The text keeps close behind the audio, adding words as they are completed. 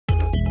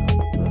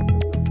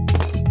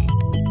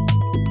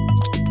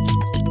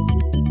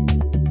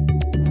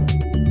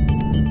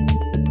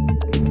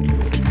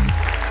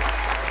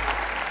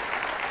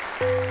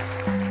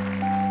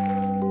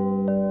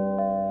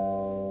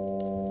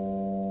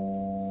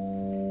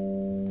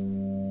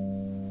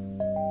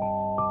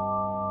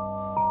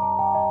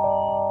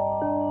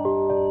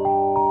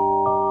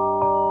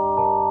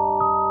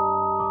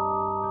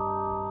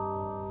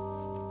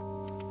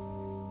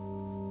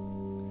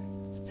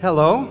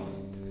Hello,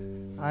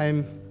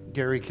 I'm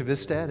Garry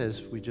Kvistad,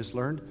 as we just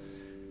learned.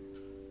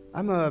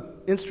 I'm an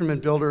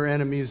instrument builder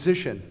and a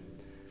musician.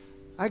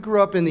 I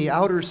grew up in the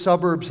outer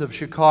suburbs of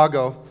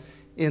Chicago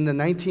in the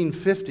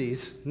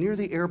 1950s, near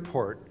the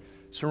airport,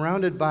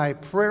 surrounded by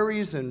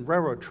prairies and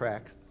railroad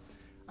tracks.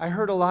 I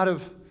heard a lot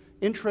of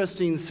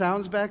interesting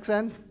sounds back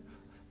then,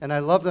 and I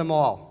love them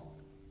all.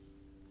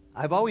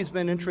 I've always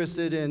been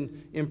interested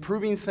in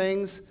improving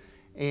things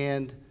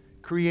and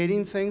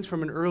creating things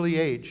from an early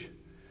age.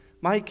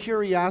 My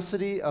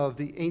curiosity of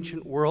the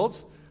ancient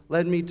worlds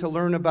led me to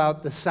learn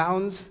about the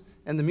sounds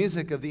and the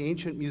music of the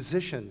ancient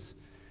musicians.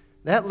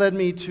 That led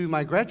me to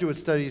my graduate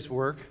studies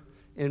work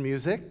in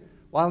music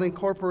while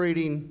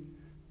incorporating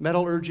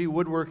metallurgy,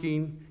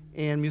 woodworking,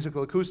 and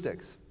musical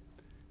acoustics.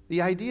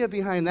 The idea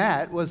behind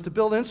that was to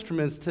build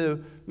instruments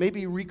to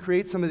maybe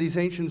recreate some of these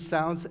ancient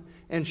sounds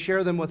and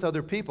share them with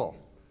other people.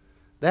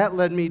 That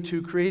led me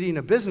to creating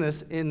a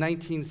business in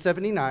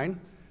 1979,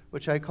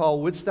 which I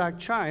call Woodstock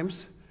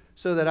Chimes,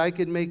 so that I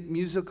could make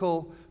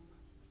musical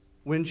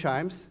wind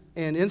chimes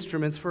and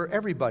instruments for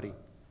everybody.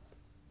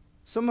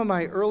 Some of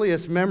my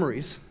earliest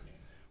memories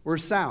were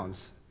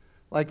sounds,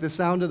 like the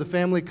sound of the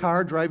family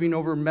car driving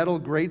over metal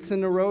grates in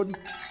the road,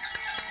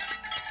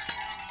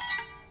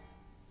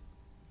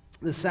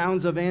 the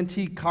sounds of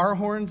antique car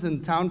horns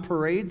in town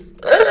parades,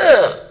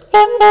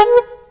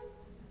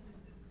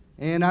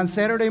 and on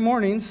Saturday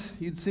mornings,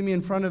 you'd see me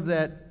in front of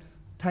that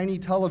tiny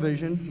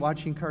television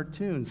watching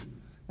cartoons,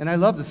 and I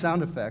love the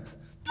sound effects.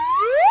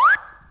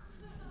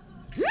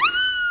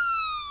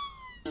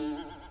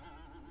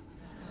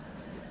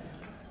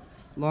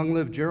 Long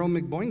live Gerald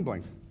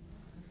McBoing-Boing.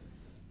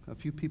 A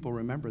few people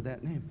remember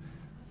that name.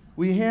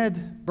 We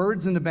had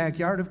birds in the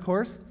backyard, of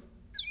course.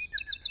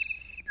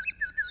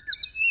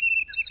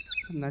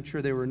 I'm not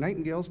sure they were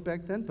nightingales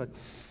back then, but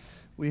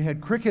we had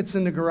crickets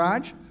in the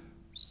garage.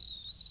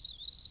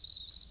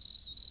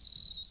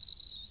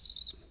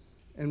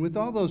 And with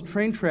all those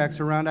train tracks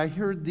around, I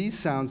heard these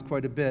sounds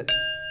quite a bit.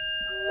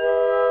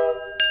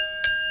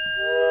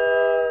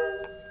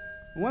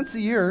 Once a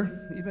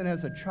year, even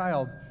as a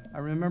child, I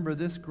remember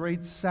this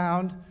great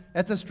sound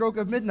at the stroke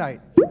of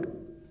midnight.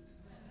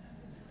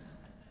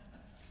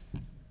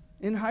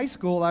 In high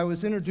school, I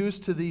was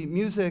introduced to the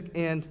music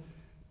and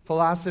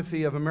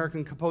philosophy of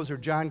American composer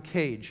John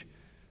Cage,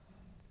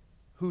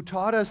 who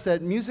taught us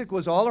that music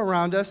was all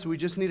around us. We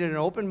just needed an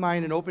open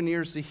mind and open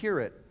ears to hear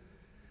it.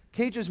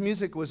 Cage's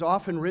music was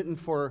often written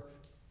for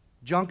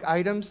junk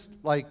items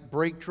like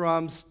brake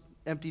drums,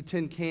 empty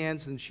tin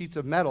cans, and sheets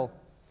of metal.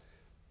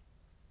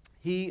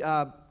 He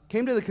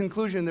came to the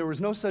conclusion there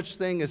was no such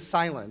thing as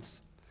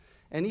silence,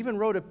 and even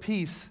wrote a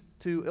piece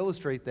to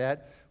illustrate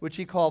that, which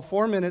he called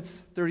 4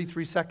 minutes,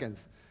 33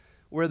 seconds,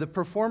 where the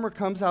performer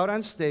comes out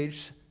on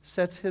stage,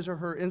 sets his or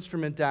her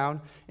instrument down,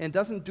 and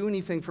doesn't do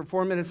anything for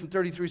 4 minutes and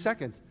 33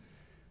 seconds.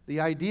 The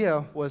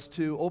idea was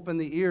to open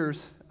the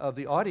ears of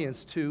the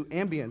audience to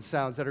ambient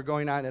sounds that are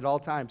going on at all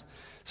times.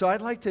 So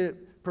I'd like to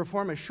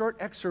perform a short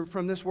excerpt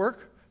from this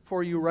work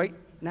for you right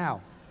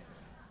now.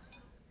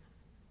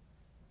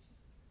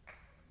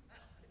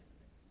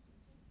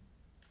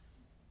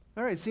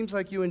 All right, seems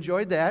like you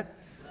enjoyed that.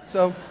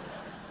 So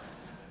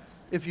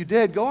if you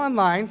did, go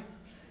online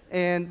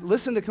and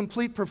listen to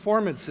complete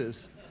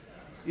performances.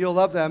 You'll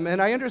love them.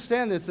 And I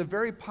understand that it's a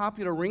very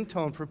popular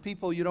ringtone for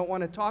people you don't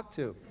want to talk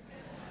to.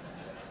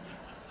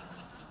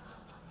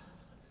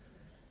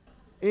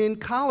 In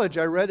college,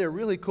 I read a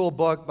really cool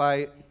book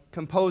by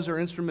composer,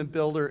 instrument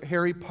builder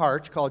Harry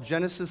Partch called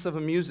Genesis of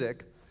a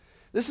Music.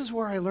 This is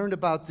where I learned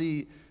about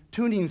the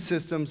tuning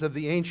systems of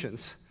the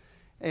ancients.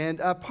 And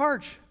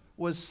Partch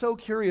was so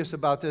curious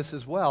about this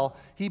as well.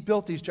 He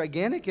built these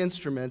gigantic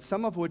instruments,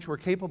 some of which were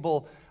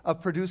capable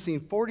of producing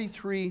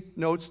 43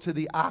 notes to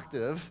the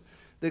octave.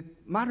 The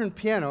modern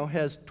piano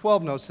has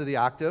 12 notes to the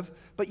octave,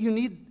 but you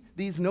need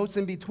these notes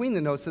in between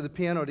the notes of the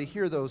piano to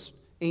hear those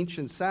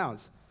ancient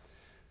sounds.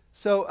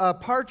 So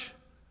Partch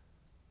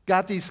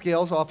got these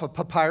scales off of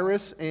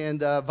papyrus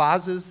and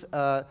vases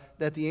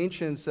that the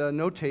ancients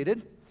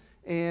notated,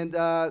 and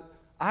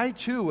I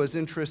too was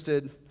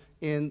interested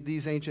in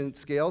these ancient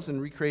scales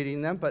and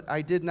recreating them, but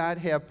I did not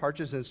have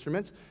Partch's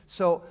instruments,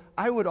 so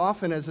I would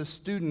often, as a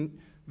student,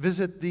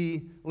 visit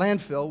the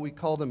landfill. We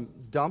called them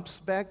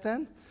dumps back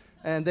then,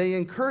 and they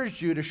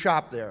encouraged you to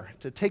shop there,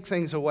 to take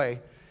things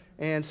away,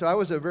 and so I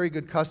was a very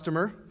good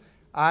customer.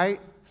 I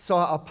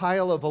saw a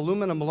pile of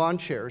aluminum lawn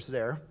chairs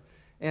there,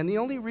 and the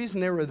only reason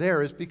they were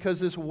there is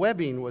because this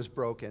webbing was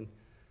broken.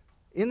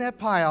 In that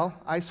pile,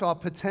 I saw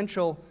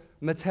potential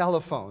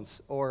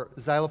metallophones, or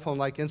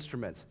xylophone-like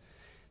instruments.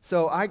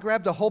 So I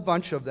grabbed a whole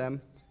bunch of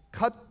them,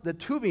 cut the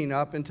tubing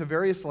up into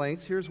various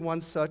lengths. Here's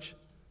one such.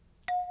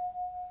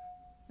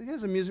 It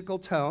has a musical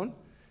tone.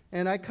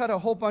 And I cut a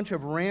whole bunch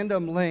of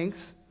random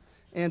lengths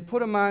and put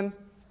them on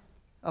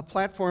a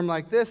platform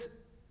like this.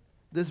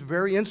 This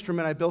very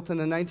instrument I built in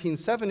the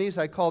 1970s,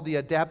 I called the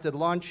adapted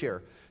lawn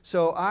chair.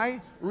 So I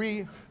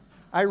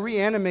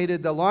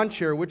reanimated the lawn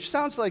chair, which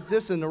sounds like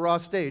this in the raw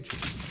stage.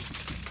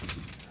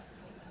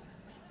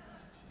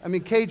 I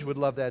mean, Cage would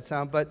love that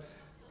sound, but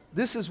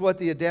this is what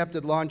the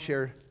adapted lawn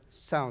chair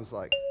sounds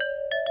like.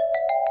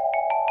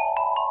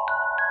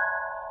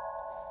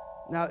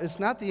 Now, it's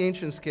not the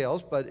ancient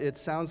scales, but it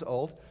sounds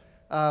old.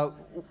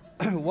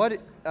 What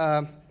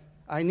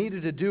I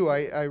needed to do,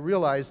 I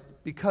realized,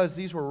 because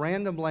these were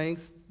random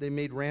lengths, they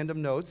made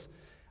random notes,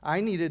 I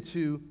needed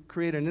to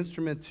create an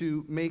instrument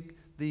to make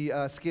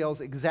the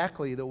scales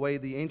exactly the way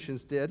the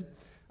ancients did.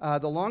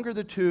 The longer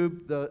the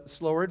tube, the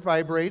slower it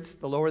vibrates,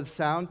 the lower the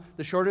sound.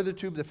 The shorter the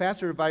tube, the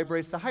faster it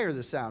vibrates, the higher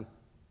the sound.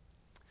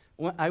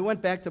 I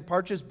went back to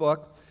Partch's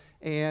book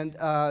and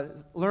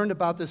learned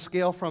about this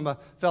scale from a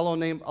fellow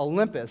named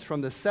Olympus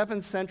from the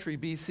 7th century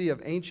BC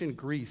of ancient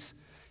Greece.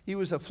 He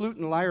was a flute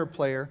and lyre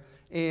player,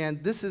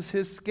 and this is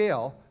his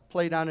scale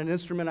played on an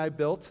instrument I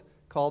built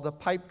called the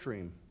pipe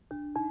dream.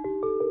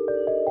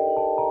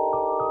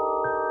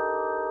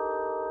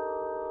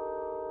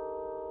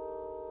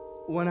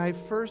 When I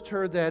first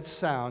heard that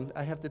sound,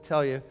 I have to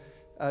tell you,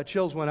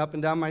 chills went up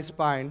and down my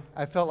spine.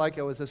 I felt like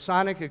I was a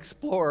sonic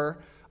explorer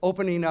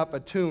opening up a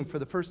tomb for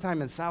the first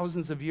time in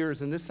thousands of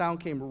years, and this sound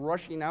came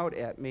rushing out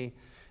at me.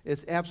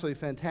 It's absolutely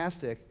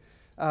fantastic.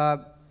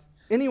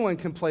 Anyone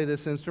can play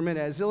this instrument,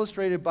 as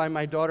illustrated by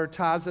my daughter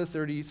Taza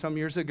 30-some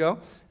years ago,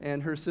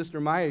 and her sister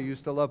Maya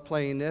used to love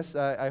playing this.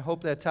 I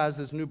hope that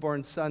Taza's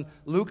newborn son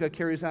Luca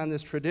carries on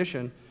this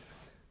tradition.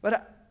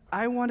 But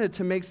I wanted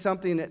to make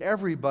something that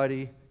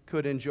everybody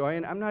could enjoy,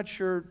 and I'm not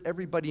sure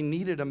everybody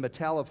needed a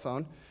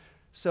metallophone.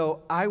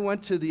 So I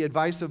went to the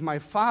advice of my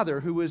father,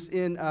 who was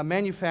in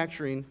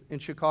manufacturing in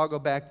Chicago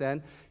back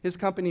then. His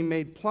company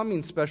made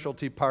plumbing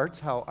specialty parts,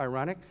 how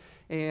ironic.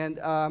 And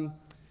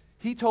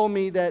he told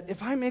me that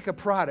if I make a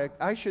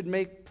product, I should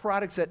make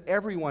products that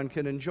everyone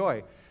can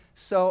enjoy.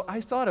 So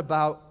I thought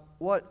about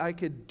what I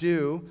could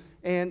do,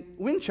 and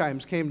wind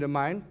chimes came to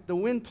mind. The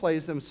wind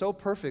plays them so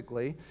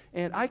perfectly,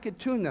 and I could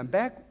tune them.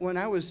 Back when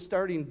I was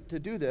starting to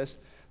do this,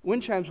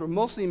 wind chimes were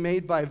mostly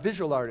made by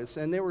visual artists,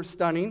 and they were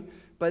stunning,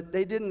 but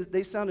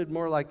they sounded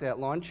more like that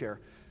lawn chair.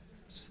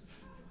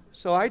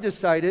 So I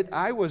decided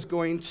I was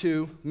going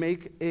to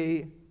make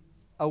a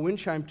wind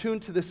chime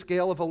tuned to the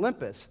scale of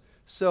Olympus.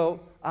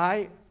 So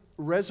I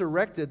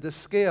resurrected the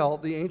scale,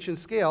 the ancient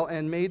scale,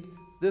 and made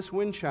this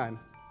wind chime,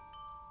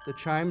 the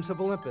chimes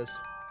of Olympus.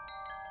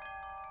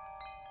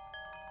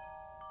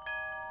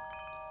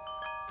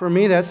 For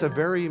me, that's a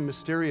very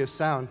mysterious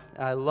sound.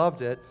 I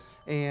loved it.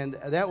 And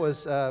that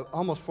was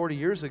almost 40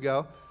 years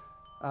ago.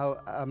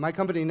 My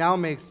company now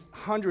makes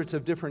hundreds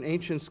of different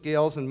ancient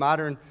scales and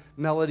modern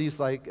melodies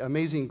like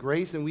Amazing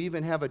Grace, and we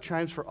even have a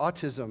Chimes for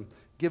Autism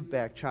give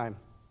back chime.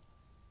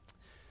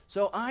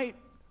 So I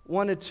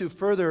wanted to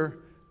further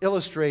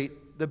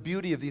illustrate the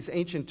beauty of these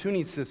ancient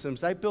tuning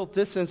systems. I built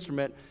this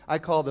instrument I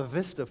call the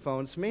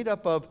Vistaphone. It's made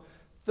up of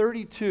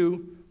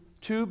 32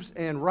 tubes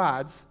and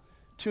rods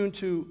tuned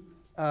to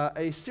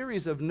a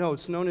series of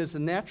notes known as the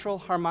natural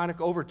harmonic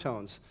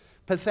overtones.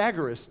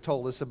 Pythagoras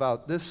told us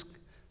about this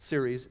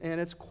series,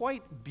 and it's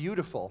quite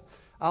beautiful.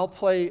 I'll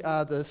play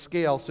the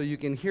scale so you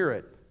can hear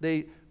it.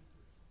 They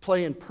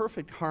play in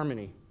perfect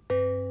harmony.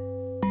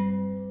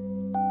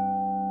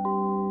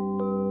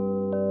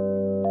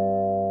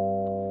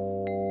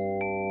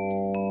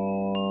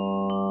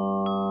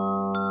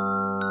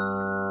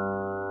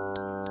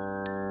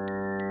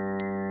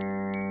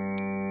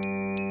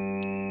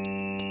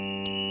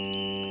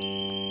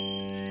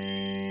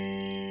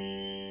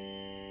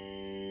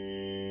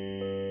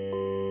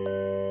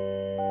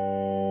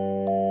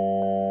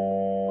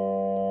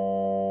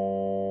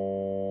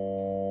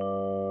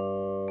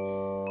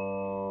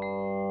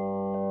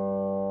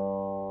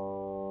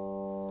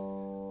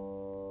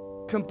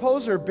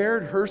 Composer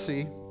Baird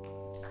Hersey,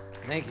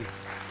 thank you.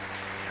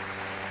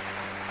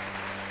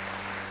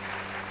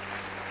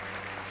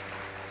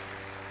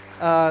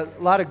 A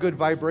lot of good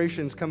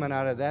vibrations coming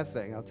out of that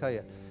thing, I'll tell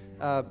you.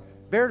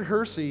 Baird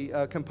Hersey,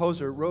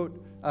 composer,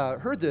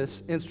 heard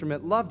this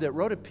instrument, loved it,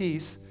 wrote a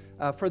piece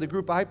for the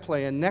group I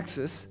play in,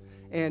 NEXUS,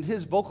 and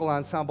his vocal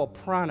ensemble,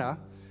 Prana,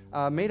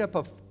 made up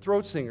of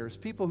throat singers,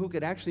 people who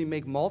could actually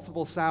make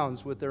multiple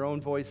sounds with their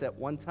own voice at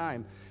one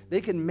time. They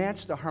can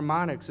match the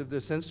harmonics of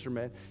this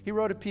instrument. He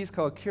wrote a piece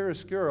called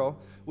Chiaroscuro,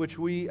 which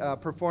we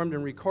performed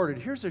and recorded.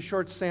 Here's a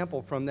short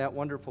sample from that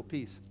wonderful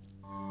piece.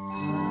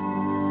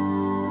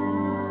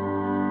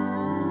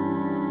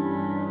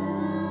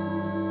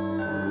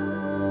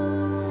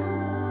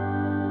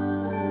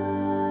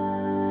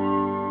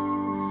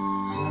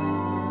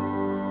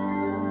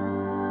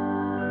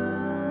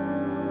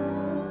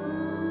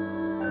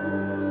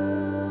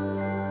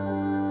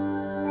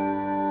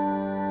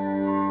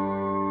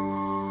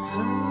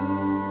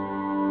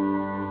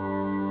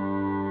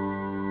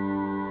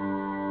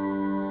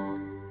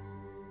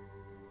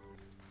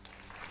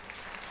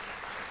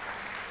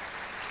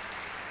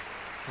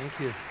 Thank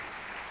you.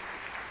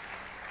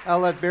 I'll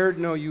let Baird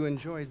know you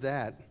enjoyed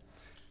that.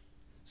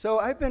 So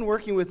I've been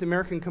working with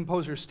American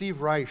composer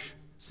Steve Reich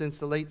since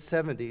the late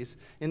 70s.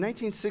 In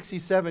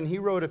 1967, he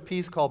wrote a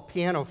piece called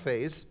Piano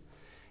Phase,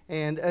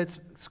 and it's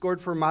scored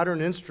for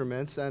modern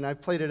instruments, and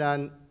I've played it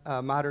on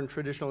modern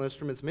traditional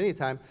instruments many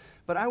times.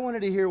 but I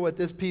wanted to hear what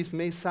this piece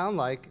may sound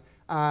like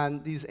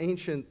on these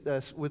ancient,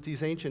 with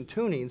these ancient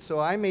tunings. So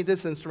I made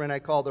this instrument I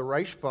call the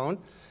Reichphone.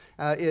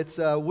 It's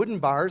wooden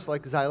bars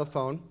like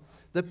xylophone.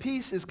 The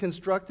piece is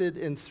constructed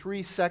in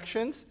 3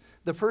 sections.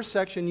 The first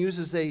section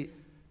uses a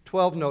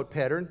 12-note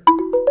pattern.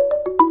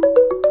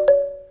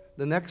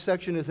 The next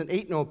section is an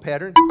 8-note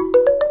pattern.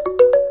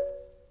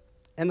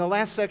 And the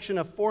last section,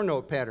 a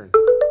 4-note pattern.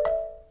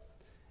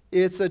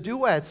 It's a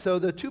duet, so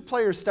the 2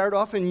 players start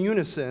off in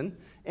unison,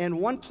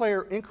 and one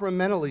player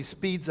incrementally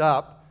speeds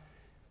up,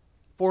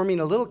 forming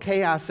a little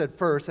chaos at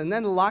first, and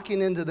then locking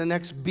into the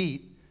next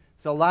beat.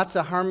 So lots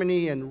of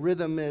harmony and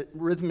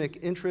rhythmic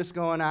interest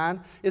going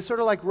on. It's sort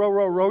of like Row,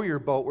 Row, Row Your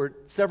Boat, where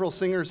several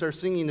singers are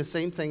singing the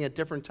same thing at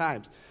different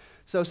times.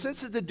 So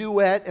since it's a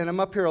duet and I'm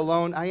up here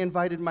alone, I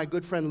invited my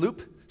good friend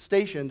Loop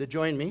Station to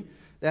join me.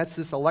 That's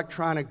this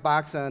electronic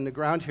box on the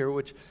ground here,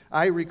 which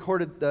I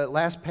recorded the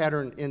last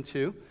pattern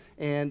into.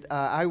 And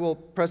I will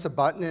press a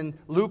button, and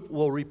Loop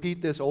will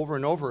repeat this over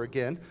and over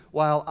again,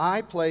 while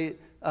I play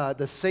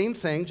the same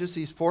thing, just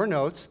these 4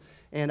 notes,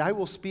 and I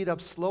will speed up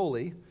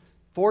slowly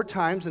 4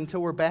 times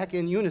until we're back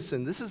in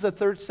unison. This is the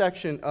 3rd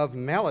section of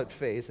mallet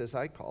phase, as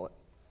I call it.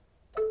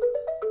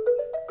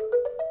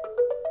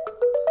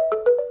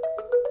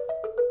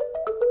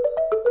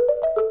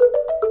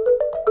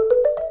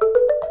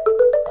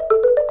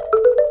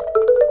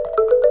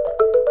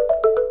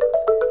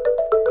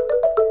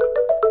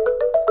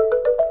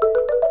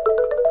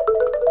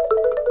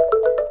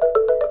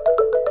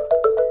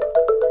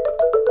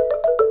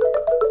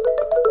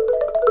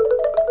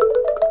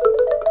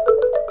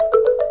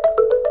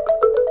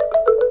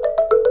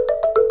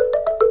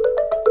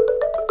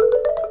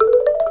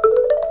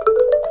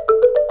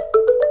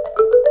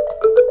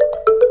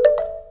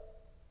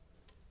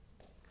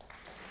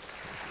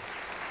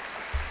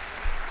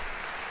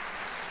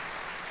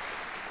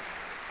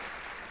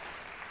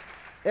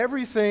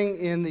 Everything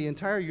in the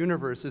entire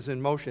universe is in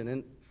motion.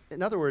 And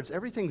in other words,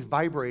 everything's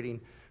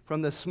vibrating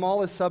from the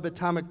smallest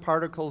subatomic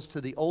particles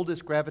to the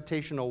oldest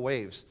gravitational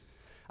waves.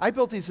 I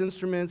built these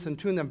instruments and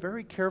tuned them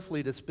very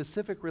carefully to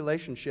specific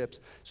relationships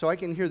so I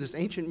can hear this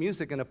ancient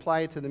music and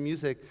apply it to the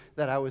music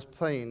that I was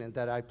playing and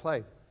that I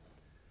play.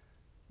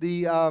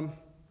 The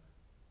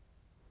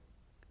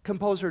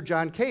composer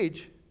John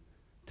Cage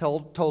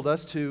told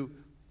us to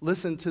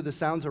listen to the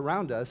sounds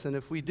around us, and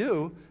if we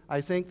do,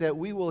 I think that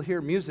we will hear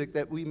music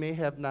that we may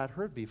have not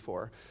heard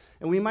before.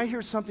 And we might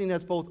hear something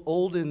that's both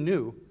old and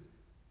new.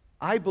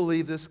 I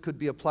believe this could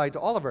be applied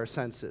to all of our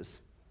senses.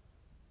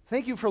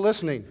 Thank you for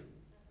listening.